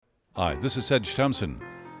Hi, this is Sedge Thompson.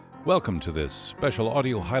 Welcome to this special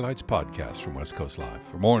audio highlights podcast from West Coast Live.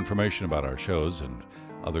 For more information about our shows and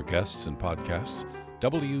other guests and podcasts,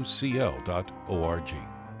 wcl.org.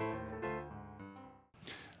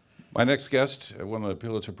 My next guest won the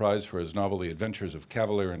Pulitzer Prize for his novel The Adventures of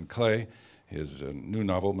Kavalier and Clay. His new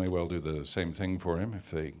novel may well do the same thing for him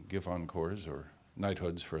if they give encores or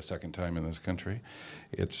knighthoods for a second time in this country.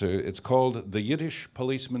 It's called The Yiddish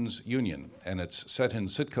Policemen's Union, and it's set in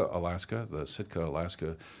Sitka, Alaska. The Sitka,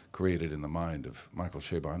 Alaska, created in the mind of Michael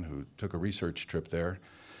Chabon, who took a research trip there.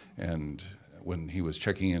 And when he was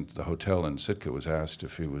checking into the hotel in Sitka, was asked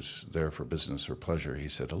if he was there for business or pleasure. He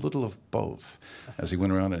said, a little of both, as he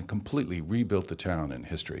went around and completely rebuilt the town in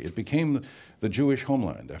history. It became the Jewish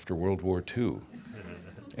homeland after World War II.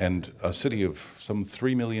 And a city of some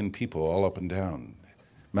 3 million people all up and down.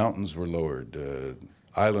 Mountains were lowered,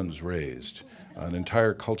 islands raised, an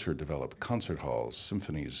entire culture developed, concert halls,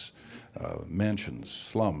 symphonies, mansions,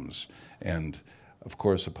 slums, and of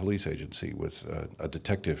course a police agency with a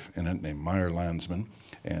detective in it named Meyer Landsman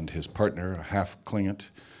and his partner, a half Klingit,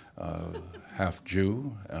 half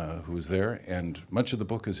Jew, who was there. And much of the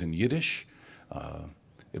book is in Yiddish,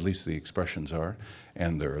 at least the expressions are,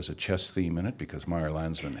 and there is a chess theme in it because Meyer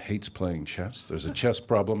Landsman hates playing chess. There's a chess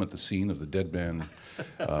problem at the scene of the Dead Man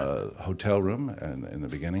hotel room in the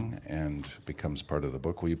beginning and becomes part of the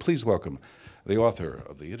book. Will you please welcome the author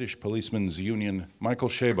of the Yiddish Policemen's Union, Michael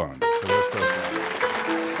Chabon.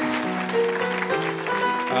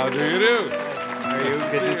 How do you do? How are you?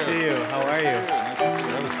 Good to see you. How are you? Nice to see you.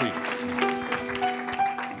 Have a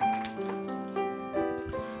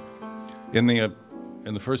seat.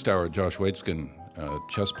 In the first hour, Josh Waitzkin,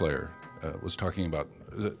 chess player, was talking about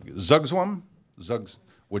Zugzwam,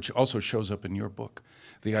 which also shows up in your book.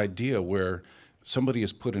 The idea where somebody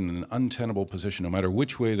is put in an untenable position, no matter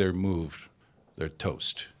which way they're moved, they're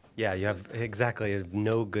toast. Yeah, you have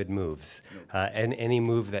no good moves. And any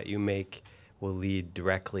move that you make will lead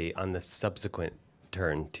directly on the subsequent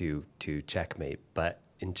turn to checkmate. But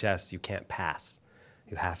in chess, you can't pass.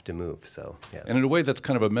 You have to move, so, yeah. And in a way, that's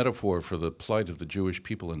kind of a metaphor for the plight of the Jewish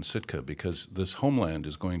people in Sitka, because this homeland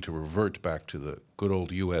is going to revert back to the good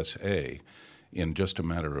old USA in just a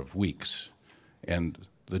matter of weeks, and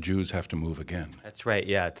the Jews have to move again. That's right,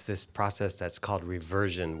 yeah. It's this process that's called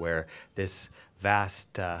reversion, where this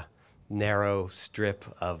vast, narrow strip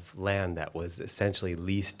of land that was essentially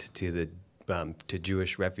leased to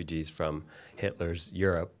Jewish refugees from Hitler's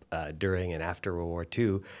Europe during and after World War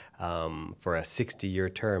II for a 60-year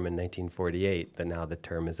term in 1948. Then now the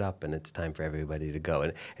term is up and it's time for everybody to go.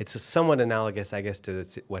 And it's somewhat analogous, I guess, to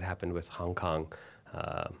what happened with Hong Kong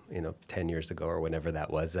 10 years ago or whenever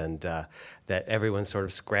that was, and that everyone's sort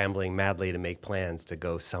of scrambling madly to make plans to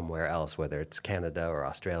go somewhere else, whether it's Canada or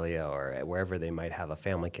Australia or wherever they might have a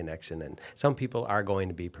family connection. And some people are going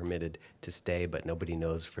to be permitted to stay, but nobody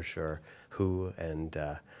knows for sure who. And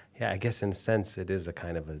I guess in a sense it is a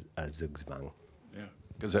kind of a zugzwang. Yeah,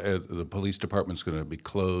 because the police department's going to be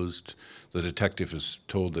closed. The detective is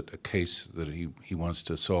told that a case that he wants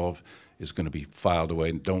to solve is going to be filed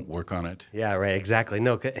away and don't work on it. Yeah, right, exactly.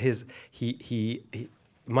 No,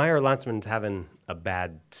 Meyer Landsman's having a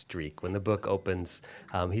bad streak. When the book opens,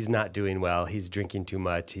 he's not doing well. He's drinking too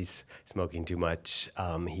much. He's smoking too much.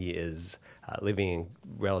 He is living in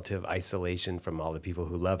relative isolation from all the people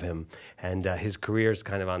who love him. And his career's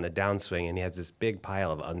kind of on the downswing, and he has this big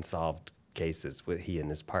pile of unsolved cases with he and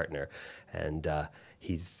his partner. And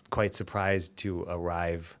he's quite surprised to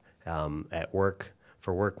arrive at work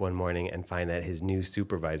one morning and find that his new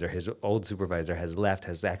supervisor, his old supervisor, has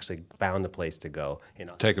actually found a place to go.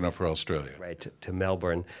 Taken off for Australia. Right, to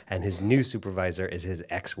Melbourne. And his new supervisor is his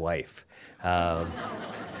ex-wife.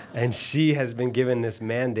 And she has been given this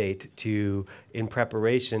mandate in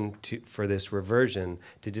preparation for this reversion,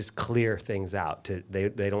 to just clear things out. They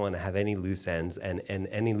don't want to have any loose ends, and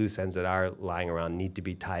any loose ends that are lying around need to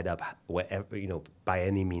be tied up, by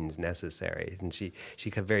any means necessary. And she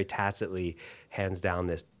very tacitly hands down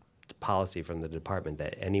this policy from the department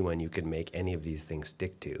that anyone you can make any of these things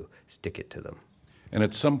stick it to them. And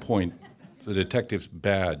at some point, the detective's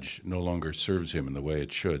badge no longer serves him in the way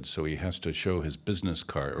it should, so he has to show his business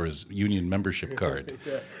card or his union membership card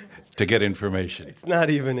to get information. It's not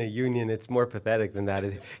even a union. It's more pathetic than that.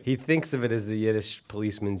 He thinks of it as the Yiddish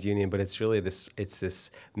Policemen's Union, but it's really this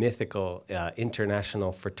mythical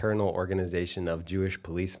international fraternal organization of Jewish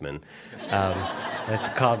policemen. It's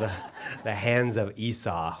called The Hands of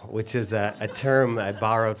Esau, which is a term I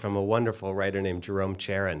borrowed from a wonderful writer named Jerome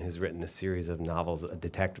Charon, who's written a series of novels,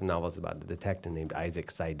 detective novels about a detective named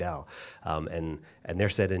Isaac Seidel, and they're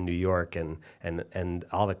set in New York, and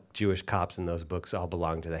all the Jewish cops in those books all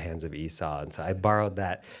belong to the Hands of Esau, and so I borrowed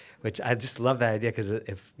that. Which I just love that idea because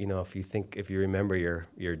if you remember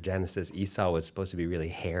your Genesis, Esau was supposed to be really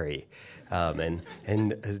hairy, and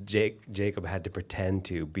Jacob had to pretend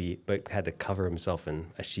to be, but had to cover himself in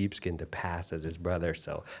a sheepskin to pass as his brother.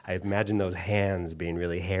 So I imagine those hands being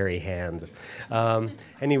really hairy hands.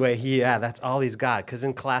 Anyway, that's all he's got. Because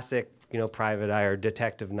in classic, private eye or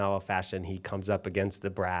detective novel fashion, he comes up against the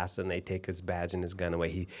brass and they take his badge and his gun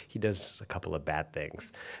away. He does a couple of bad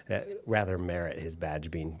things that rather merit his badge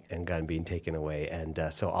and gun being taken away. And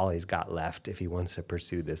so all he's got left, if he wants to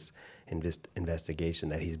pursue this investigation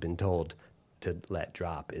that he's been told to let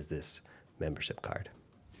drop, is this membership card.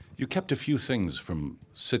 You kept a few things from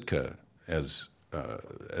Sitka as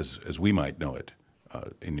we might know it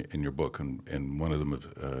in your book, and one of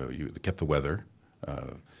them you kept the weather.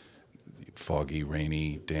 Foggy,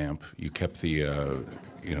 rainy, damp. You kept the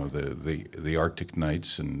Arctic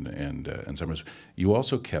nights and summers. You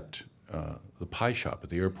also kept the pie shop at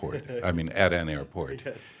the airport. I mean, at an airport,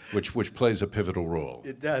 Yes. which plays a pivotal role.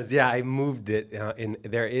 It does. Yeah, I moved it.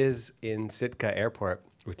 There is in Sitka Airport,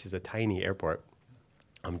 which is a tiny airport.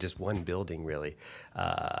 Just one building, really,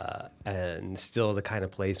 and still the kind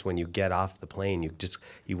of place when you get off the plane, you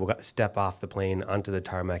step off the plane onto the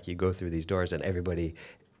tarmac, you go through these doors, and everybody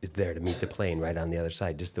is there to meet the plane right on the other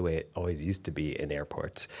side, just the way it always used to be in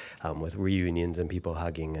airports, with reunions and people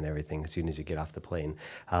hugging and everything as soon as you get off the plane.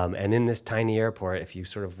 And in this tiny airport, if you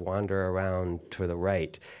sort of wander around to the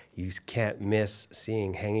right, you can't miss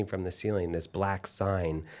seeing hanging from the ceiling this black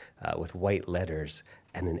sign with white letters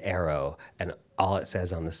and an arrow, and all it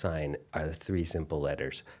says on the sign are the three simple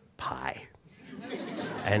letters, pie.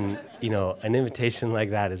 And an invitation like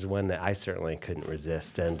that is one that I certainly couldn't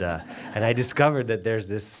resist. And I discovered that there's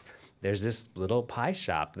this little pie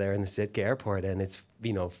shop there in the Sitka airport, and it's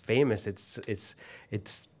famous.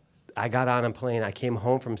 It's. I got on a plane. I came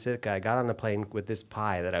home from Sitka. I got on a plane with this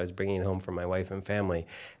pie that I was bringing home for my wife and family,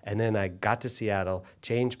 and then I got to Seattle,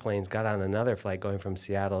 changed planes, got on another flight going from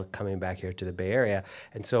Seattle, coming back here to the Bay Area,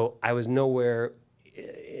 and so I was nowhere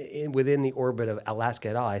within the orbit of Alaska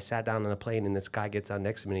at all. I sat down on a plane, and this guy gets on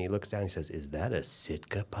next to me, and he looks down and he says, "Is that a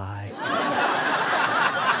Sitka pie?"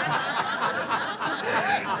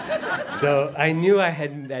 So I knew I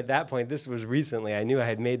had, at that point, this was recently, I knew I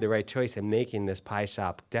had made the right choice in making this pie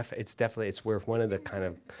shop. It's where one of the kind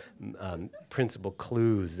of principal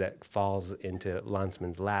clues that falls into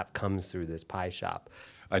Landsman's lap comes through this pie shop.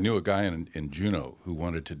 I knew a guy in Juneau who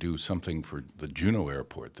wanted to do something for the Juneau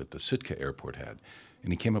airport that the Sitka airport had,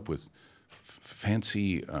 and he came up with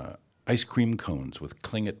fancy ice cream cones with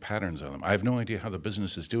Klingit patterns on them. I have no idea how the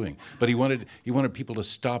business is doing, but he wanted people to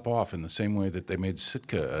stop off in the same way that they made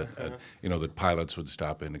Sitka, that pilots would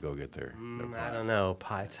stop in to go get their pie. I don't know.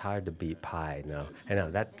 Pie. It's hard to beat pie. No, I know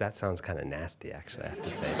that sounds kind of nasty. Actually, I have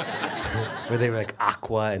to say. Were they like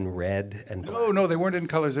aqua and red and black? No, they weren't in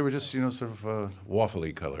colors. They were just sort of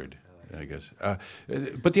waffly colored, I guess.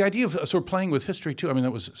 But the idea of sort of playing with history too. I mean,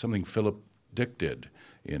 that was something Philip Dick did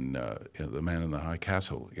in The Man in the High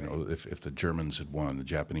Castle. If the Germans had won, the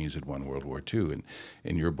Japanese had won World War II. And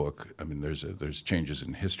in your book, I mean, there's changes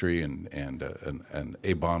in history, and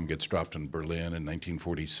a bomb gets dropped in Berlin in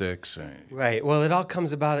 1946. Right. Well, it all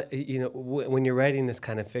comes about, when you're writing this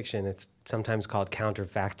kind of fiction, it's sometimes called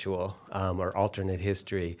counterfactual or alternate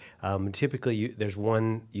history. Typically,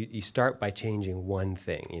 you start by changing one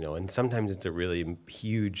thing, and sometimes it's a really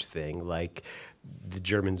huge thing, like the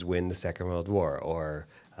Germans win the Second World War, or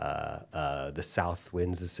the South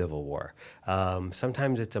wins the Civil War.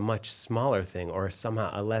 Sometimes it's a much smaller thing, or somehow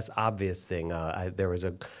a less obvious thing. There was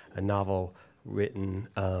a novel written,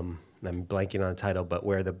 I'm blanking on the title, but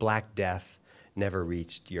where the Black Death never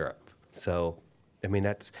reached Europe. So, I mean,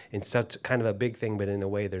 that's in such kind of a big thing, but in a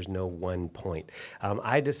way there's no one point.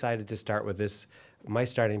 I decided to start with this. My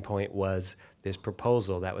starting point was this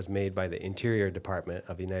proposal that was made by the Interior Department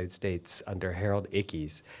of the United States under Harold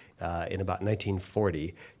Ickes in about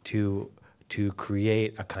 1940 to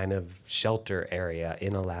create a kind of shelter area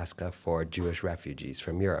in Alaska for Jewish refugees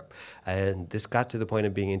from Europe. And this got to the point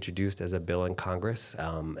of being introduced as a bill in Congress,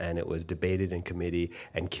 and it was debated in committee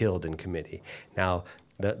and killed in committee. Now,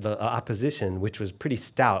 the opposition, which was pretty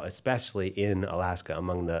stout, especially in Alaska,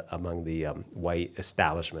 among the white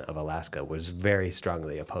establishment of Alaska, was very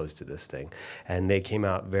strongly opposed to this thing, and they came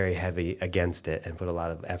out very heavy against it and put a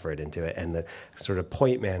lot of effort into it. And the sort of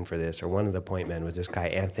point man for this, or one of the point men, was this guy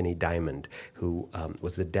Anthony Diamond, who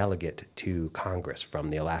was the delegate to Congress from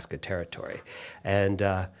the Alaska Territory, and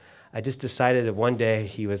I just decided that one day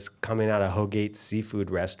he was coming out of Hogate's seafood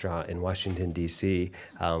restaurant in Washington, D.C.,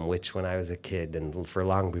 which when I was a kid and for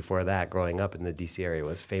long before that, growing up in the D.C. area,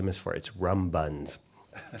 was famous for its rum buns.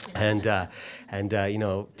 and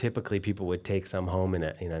typically people would take some home in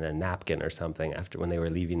a napkin or something after when they were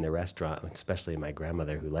leaving the restaurant, especially my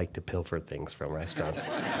grandmother, who liked to pilfer things from restaurants.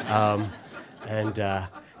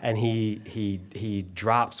 And he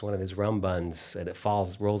drops one of his rum buns, and it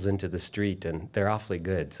rolls into the street, and they're awfully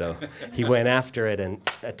good. So he went after it, and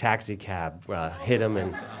a taxi cab hit him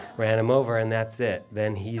and ran him over, and that's it.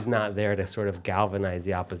 Then he's not there to sort of galvanize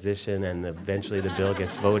the opposition, and eventually the bill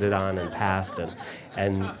gets voted on and passed,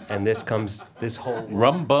 and this whole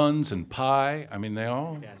Rum buns and pie. I mean, they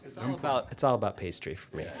all. Yes, it's all about pastry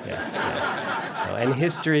for me. Yeah. And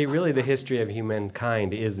history, really, the history of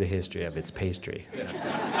humankind is the history of its pastry.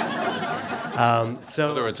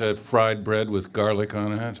 So whether it's a fried bread with garlic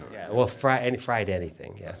on it. Or... Yeah, well, fried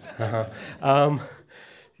anything, yes.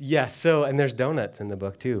 So, and there's donuts in the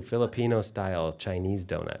book too, Filipino-style Chinese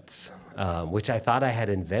donuts, which I thought I had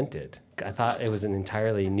invented. I thought it was an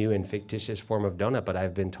entirely new and fictitious form of donut, but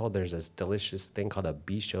I've been told there's this delicious thing called a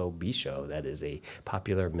bisho that is a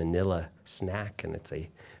popular Manila snack, and it's a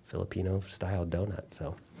Filipino-style donut.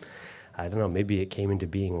 So I don't know, maybe it came into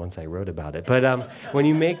being once I wrote about it. But when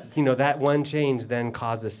you make, that one change then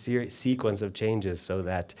caused a sequence of changes, so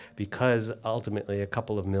that because ultimately a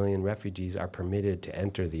couple of million refugees are permitted to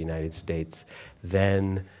enter the United States,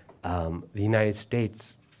 then the United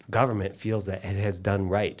States government feels that it has done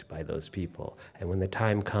right by those people. And when the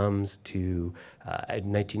time comes to,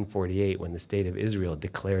 in 1948, when the state of Israel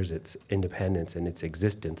declares its independence and its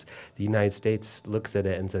existence, the United States looks at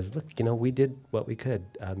it and says, look, we did what we could.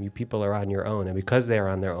 You people are on your own. And because they are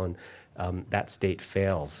on their own, that state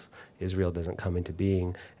fails. Israel doesn't come into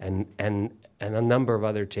being. And a number of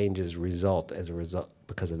other changes result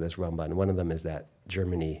because of this rum bun. One of them is that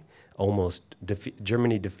Germany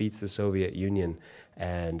defeats the Soviet Union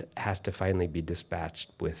and has to finally be dispatched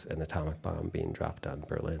with an atomic bomb being dropped on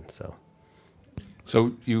Berlin. So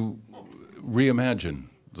you reimagine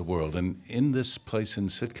the world, and in this place in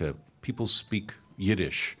Sitka, people speak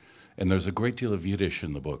Yiddish, and there's a great deal of Yiddish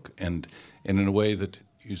in the book, and in a way that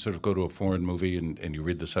you sort of go to a foreign movie and you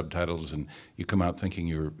read the subtitles and you come out thinking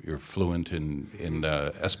you're fluent in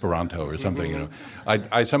Esperanto or something.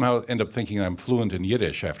 I somehow end up thinking I'm fluent in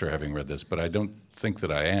Yiddish after having read this, but I don't think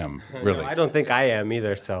that I am really. No, I don't think I am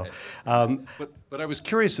either. So, but I was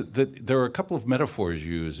curious that there are a couple of metaphors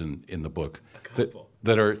you use in the book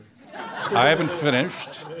that are I haven't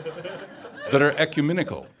finished that are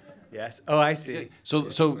ecumenical. Yes. Oh, I see.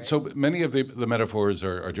 So many of the metaphors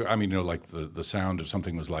are like the sound of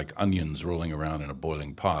something was like onions rolling around in a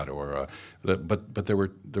boiling pot, or but there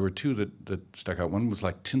were two that stuck out. One was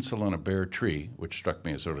like tinsel on a bare tree, which struck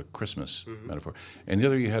me as sort of Christmas metaphor, and the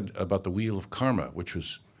other you had about the wheel of karma, which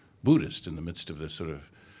was Buddhist in the midst of this sort of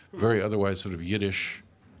very otherwise sort of Yiddish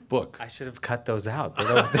book. I should have cut those out.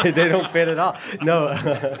 They don't fit at all.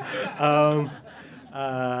 No.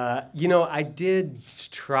 I did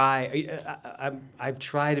try. I've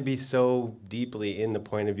tried to be so deeply in the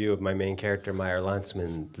point of view of my main character, Meyer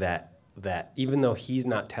Lantzman, that even though he's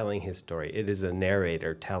not telling his story, it is a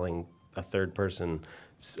narrator telling a third-person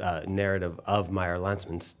narrative of Meyer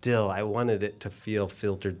Lantzman. Still, I wanted it to feel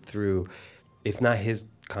filtered through, if not his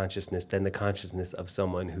consciousness, then the consciousness of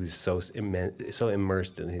someone who's so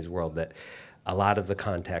immersed in his world that a lot of the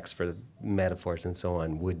context for the metaphors and so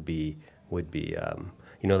on would be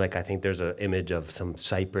like I think there's an image of some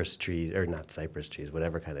cypress trees, or not cypress trees,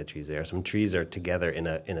 whatever kind of trees they are. Some trees are together in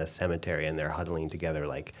a cemetery, and they're huddling together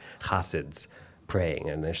like Hasids praying,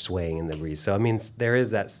 and they're swaying in the breeze. So I mean, there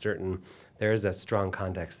is that strong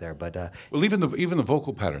context there. But well, even the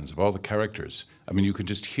vocal patterns of all the characters. I mean, you can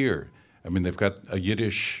just hear. I mean, they've got a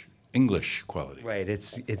Yiddish English quality. Right.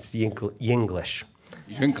 It's Yinglish.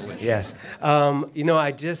 English. Yes.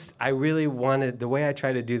 I really wanted, the way I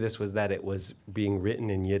tried to do this was that it was being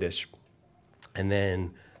written in Yiddish and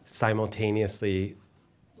then simultaneously,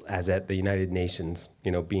 as at the United Nations,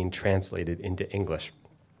 being translated into English.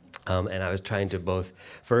 And I was trying to both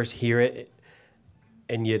first hear it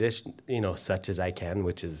in Yiddish, such as I can,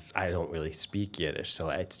 which is I don't really speak Yiddish, so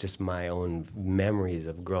it's just my own memories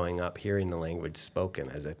of growing up hearing the language spoken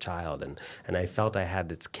as a child, and I felt I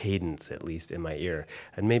had its cadence at least in my ear,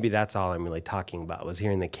 and maybe that's all I'm really talking about, was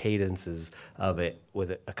hearing the cadences of it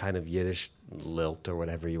with a kind of Yiddish lilt or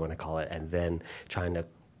whatever you want to call it, and then trying to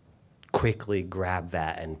quickly grab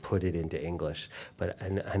that and put it into English,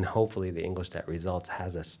 and hopefully the English that results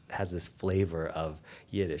has this flavor of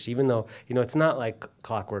Yiddish. Even though it's not like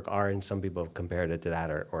Clockwork Orange. Some people have compared it to that,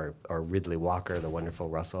 or Ridley Walker, the wonderful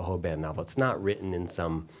Russell Hoban novel. It's not written in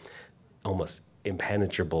some almost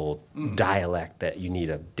impenetrable dialect that you need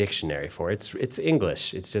a dictionary for. It's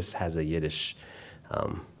English. It just has a Yiddish,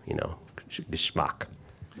 geschmack.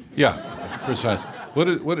 Yeah, precise.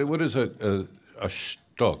 What is a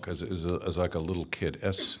stock as like a little kid?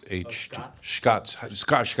 S-H... Scots.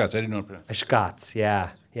 Scotch. I didn't know how to pronounce. Scots, yeah,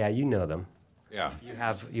 you know them. Yeah.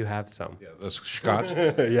 You have some. Yeah, that's Scott.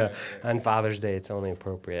 Yeah. On Father's Day, it's only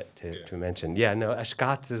appropriate to mention. Yeah, no, a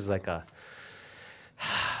Scots is like a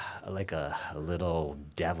little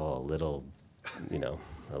devil,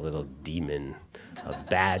 a little demon, a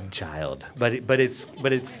bad child. But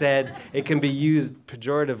it's said it can be used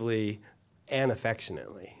pejoratively and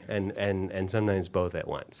affectionately, and sometimes both at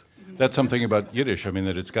once. That's something about Yiddish. I mean,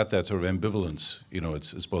 that it's got that sort of ambivalence.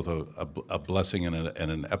 It's both a blessing and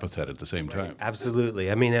an epithet at the same time. Absolutely.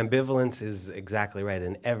 I mean, ambivalence is exactly right.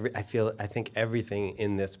 And I think everything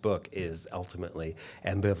in this book is ultimately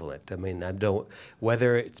ambivalent. I mean,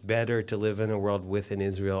 whether it's better to live in a world with an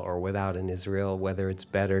Israel or without an Israel, whether it's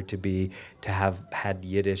better to have had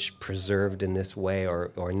Yiddish preserved in this way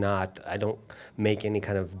or not, I don't make any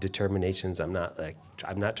kind of determinations. I'm not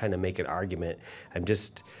trying to make an argument.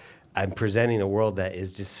 I'm presenting a world that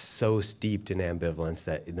is just so steeped in ambivalence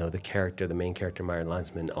that the main character, Meyer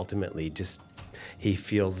Landsman, ultimately he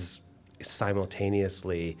feels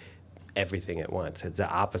simultaneously everything at once. It's the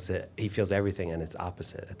opposite. He feels everything and it's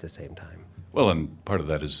opposite at the same time. Well, and part of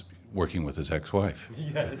that is working with his ex-wife.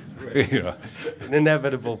 Yes, right. An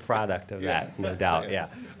inevitable product of that, no doubt. Yeah.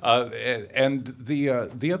 And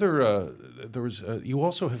the other there was you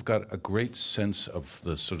also have got a great sense of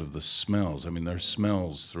the sort of the smells. I mean, there's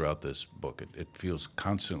smells throughout this book. It feels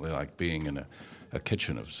constantly like being in a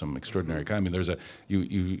kitchen of some extraordinary kind. I mean, there's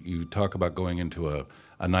you talk about going into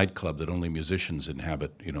a nightclub that only musicians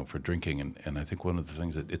inhabit, for drinking, and I think one of the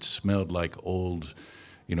things that it smelled like old,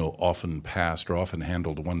 often passed or often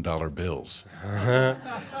handled $1 bills.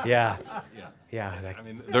 Yeah. I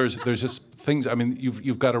mean, there's just things. I mean,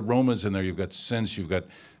 you've got aromas in there. You've got scents. You've got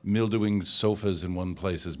mildewing sofas in one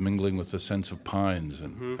place is mingling with the sense of pines,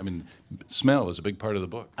 and I mean, smell is a big part of the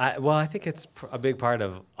book. I think it's a big part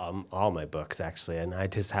of all my books actually, and I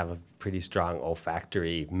just have a pretty strong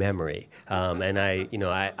olfactory memory, and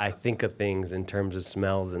I think of things in terms of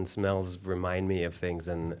smells, and smells remind me of things,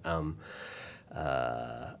 and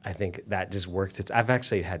I think that just works. I've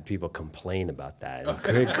actually had people complain about that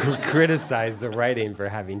and criticize the writing for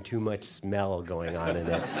having too much smell going on in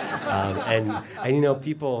it. And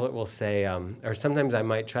people will say, or sometimes I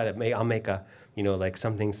might try to I'll make like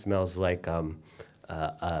something smells like an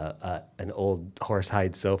old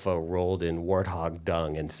horsehide sofa rolled in warthog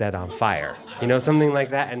dung and set on fire. Something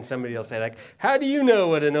like that. And somebody will say, like, how do you know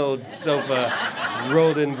what an old sofa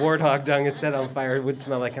rolled in warthog dung and set on fire would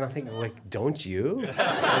smell like? And I'm thinking, like, don't you?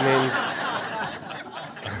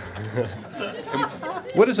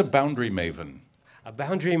 What is a boundary maven? A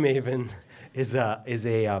boundary maven is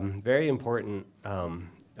a very important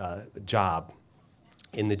job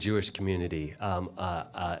in the Jewish community,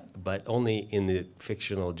 but only in the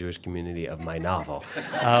fictional Jewish community of my novel.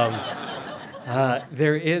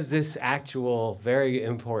 There is this actual very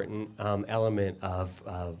important element of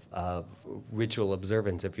ritual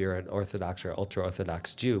observance if you're an Orthodox or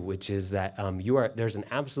ultra-Orthodox Jew, which is that there's an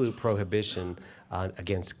absolute prohibition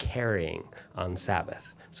against carrying on Sabbath.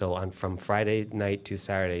 So from Friday night to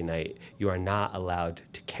Saturday night, you are not allowed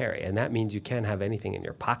to carry. And that means you can't have anything in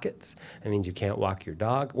your pockets. That means you can't walk your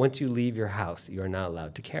dog. Once you leave your house, you are not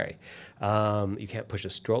allowed to carry. You can't push a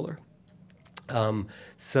stroller.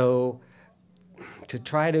 So to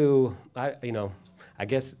try to, I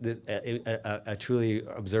guess a truly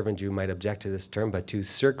observant Jew might object to this term, but to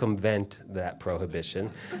circumvent that prohibition,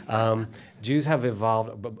 observant Jews have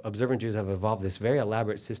evolved this very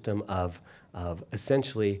elaborate system of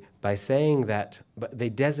essentially by saying that, but they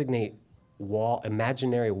designate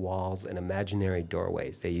imaginary walls and imaginary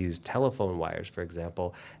doorways. They use telephone wires, for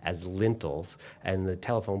example, as lintels, and the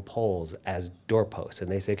telephone poles as doorposts.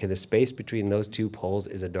 And they say, okay, the space between those two poles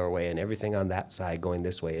is a doorway, and everything on that side going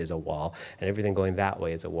this way is a wall, and everything going that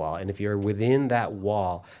way is a wall. And if you're within that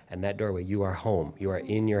wall and that doorway, you are home. You are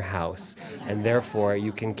in your house, and therefore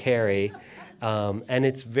you can carry. And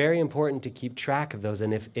it's very important to keep track of those.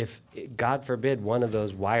 And if God forbid, one of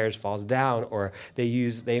those wires falls down, or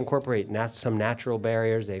they incorporate some natural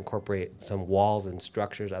barriers, they incorporate some walls and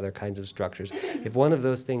structures, other kinds of structures. If one of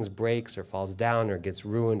those things breaks or falls down or gets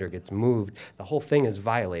ruined or gets moved, the whole thing is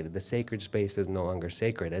violated. The sacred space is no longer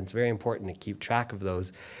sacred. And it's very important to keep track of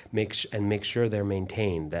those, make sure they're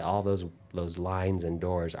maintained, that all those lines and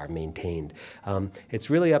doors are maintained. It's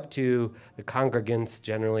really up to the congregants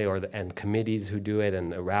generally, and committees who do it,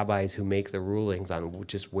 and the rabbis who make the rulings on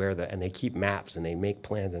just where and they keep maps and they make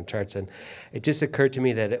plans and charts. And it just occurred to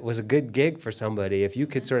me that it was a good gig for somebody if you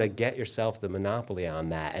could sort of get yourself the monopoly on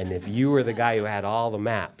that. And if you were the guy who had all the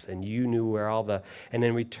maps and you knew where and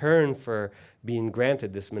in return for being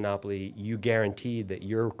granted this monopoly, you guaranteed that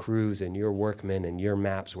your crews and your workmen and your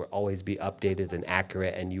maps would always be updated and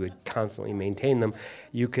accurate, and you would constantly maintain them.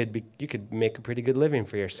 You could make a pretty good living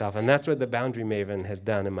for yourself, and that's what the Boundary Maven has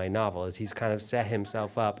done in my novel. Is he's kind of set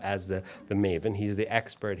himself up as the maven. He's the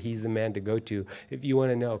expert. He's the man to go to if you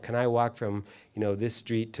want to know. Can I walk from this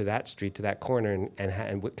street to that corner,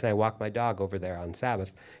 and can I walk my dog over there on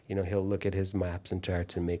Sabbath? He'll look at his maps and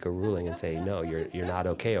charts and make a ruling and say, no, you're not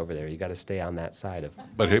okay over there. You got to stay on that side of.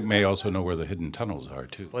 But it may also know where the hidden tunnels are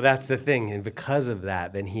too. Well, that's the thing, and because of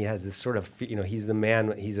that, then he has this sort of, he's the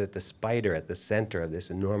man. He's at the spider at the center of this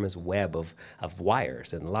enormous web of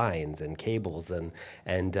wires and lines and cables,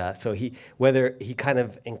 and so whether he kind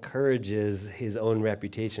of encourages his own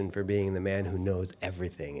reputation for being the man who knows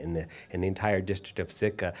everything in the entire district of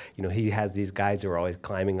Sitka. He has these guys who are always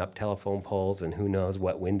climbing up telephone poles, and who knows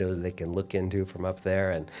what windows they can look into from up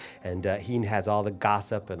there, and he has all the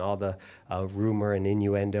gossip and all the rumor and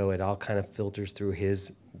innuendo. It all kind of filters through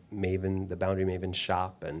his Maven, the Boundary Maven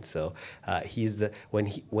shop, and so he's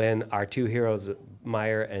when our two heroes,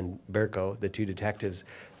 Meyer and Berko, the two detectives,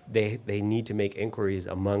 they need to make inquiries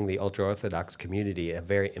among the ultra-Orthodox community, a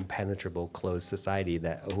very impenetrable, closed society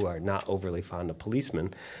who are not overly fond of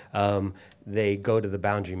policemen. They go to the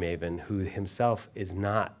Boundary Maven, who himself is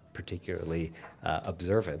not particularly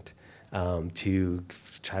observant, to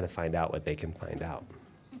try to find out what they can find out.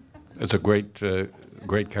 It's a great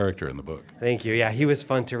character in the book. Thank you. Yeah, he was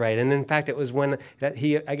fun to write. And in fact, it was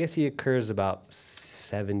I guess he occurs about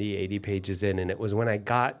 70, 80 pages in, and it was when I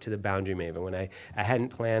got to the Boundary Maven, when I hadn't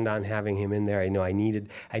planned on having him in there. I knew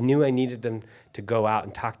I needed them to go out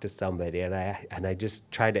and talk to somebody, and I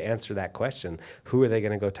just tried to answer that question: who are they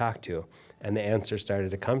going to go talk to? And the answer started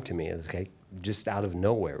to come to me. It was like just out of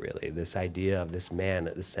nowhere, really. This idea of this man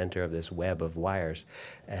at the center of this web of wires,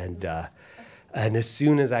 and as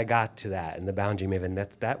soon as I got to that in the Boundary Maven,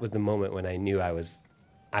 that was the moment when I knew I was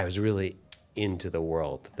really into the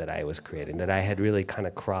world that I was creating, that I had really kind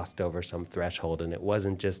of crossed over some threshold, and it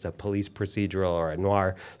wasn't just a police procedural or a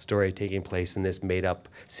noir story taking place in this made-up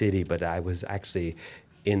city, but I was actually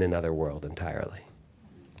in another world entirely.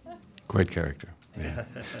 Great character. Yeah.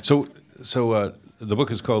 So the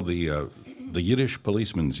book is called the Yiddish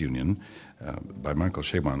Policemen's Union by Michael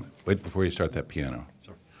Chabon. Wait, before you start that piano.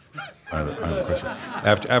 I have a question.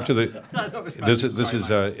 After this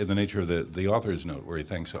is in the nature of the author's note, where he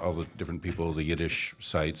thanks all the different people, the Yiddish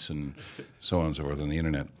sites, and so on and so forth on the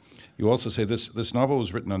internet. You also say this novel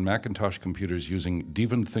was written on Macintosh computers using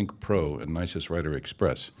DevenThink Pro and Nisus Writer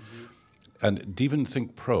Express. Mm-hmm. And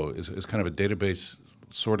DevenThink Pro is kind of a database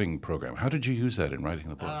sorting program. How did you use that in writing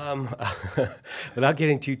the book? Without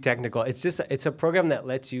getting too technical, it's a program that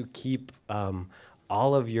lets you keep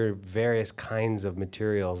all of your various kinds of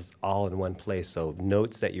materials all in one place. So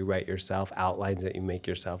notes that you write yourself, outlines that you make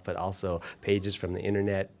yourself, but also pages from the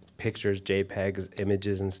internet, pictures, JPEGs,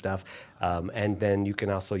 images and stuff. And then you can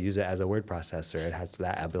also use it as a word processor. It has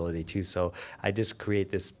that ability too. So I just create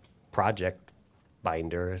this project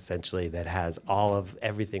binder essentially that has all of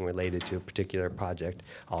everything related to a particular project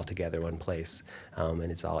all together in one place. And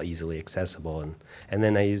it's all easily accessible. And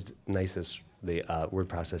then I used Nisus, the word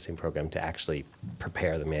processing program, to actually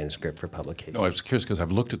prepare the manuscript for publication. No, I was curious because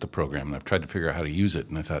I've looked at the program and I've tried to figure out how to use it,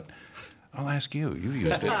 and I thought, I'll ask you. You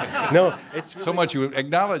used it. No, it's really, so much you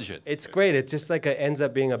acknowledge it. It's great. It's just like it ends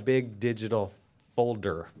up being a big digital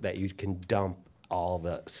folder that you can dump all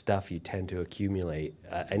the stuff you tend to accumulate.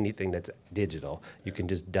 Anything that's digital, you can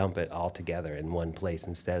just dump it all together in one place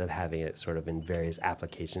instead of having it sort of in various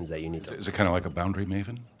applications that you need to. Is it kind of like a Boundary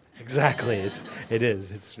Maven? Exactly. It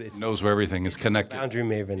is. It's Knows where everything is connected. boundary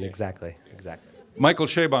maven. Exactly. Michael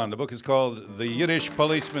Chabon, the book is called The Yiddish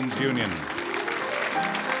Policemen's Union,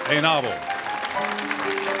 a novel.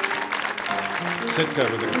 Sitka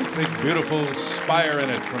with a big, beautiful spire in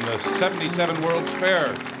it from the 77 World's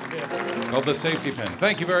Fair called The Safety Pin.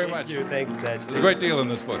 Thank you very much. Thank you. Thanks, Sedge. There's a great deal in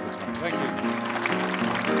this book this morning. Thank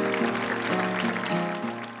you.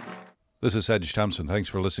 This is Sedge Thompson. Thanks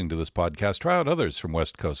for listening to this podcast. Try out others from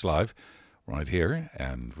West Coast Live right here,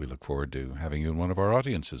 and we look forward to having you in one of our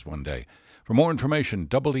audiences one day. For more information,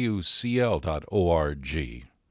 wcl.org.